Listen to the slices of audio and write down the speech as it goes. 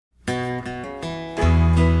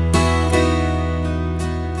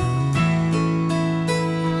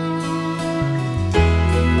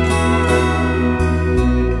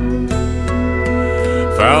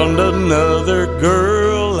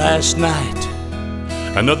last night,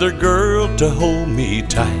 another girl to hold me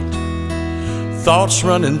tight. Thoughts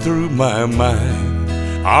running through my mind,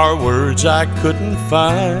 our words I couldn't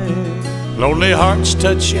find. Lonely hearts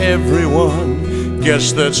touch everyone,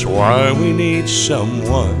 guess that's why we need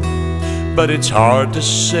someone. But it's hard to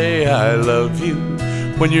say I love you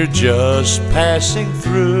when you're just passing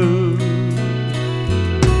through.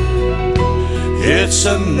 It's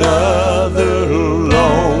another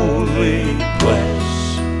lonely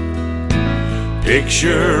place,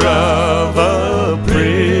 picture of a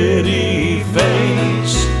pretty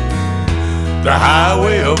face. The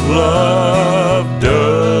highway of love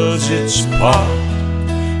does its part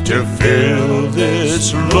to fill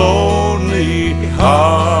this lonely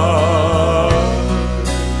heart.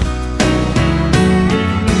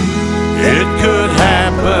 It could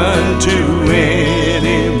happen to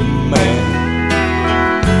any man.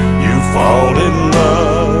 You fall in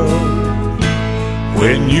love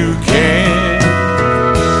when you can.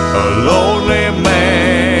 A lonely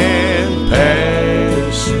man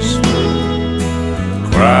passes through,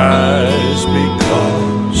 cries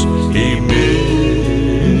because he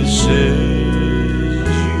misses you.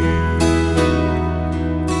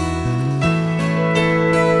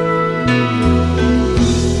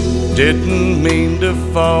 Didn't mean to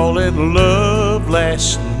fall in love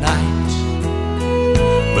last night,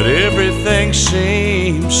 but everything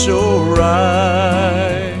seems so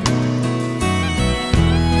right.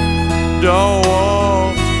 Don't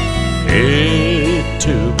want it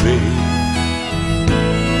to be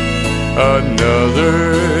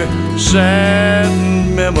another sad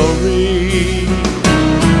memory.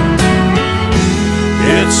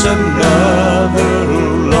 It's another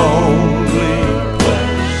lonely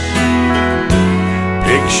place,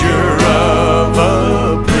 picture of a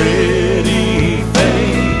pretty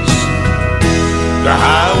face. The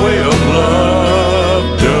highway of love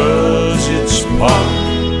does its part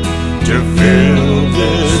to fill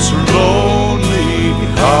this lonely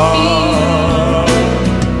heart.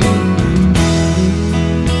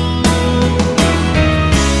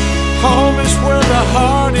 Home is where the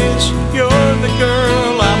heart is, you're the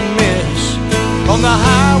girl I miss. On the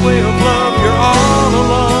highway of love, you're all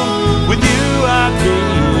alone. With you I'd be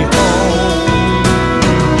home.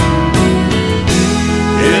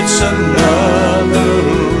 It's another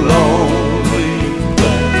lonely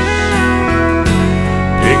place,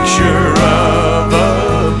 picture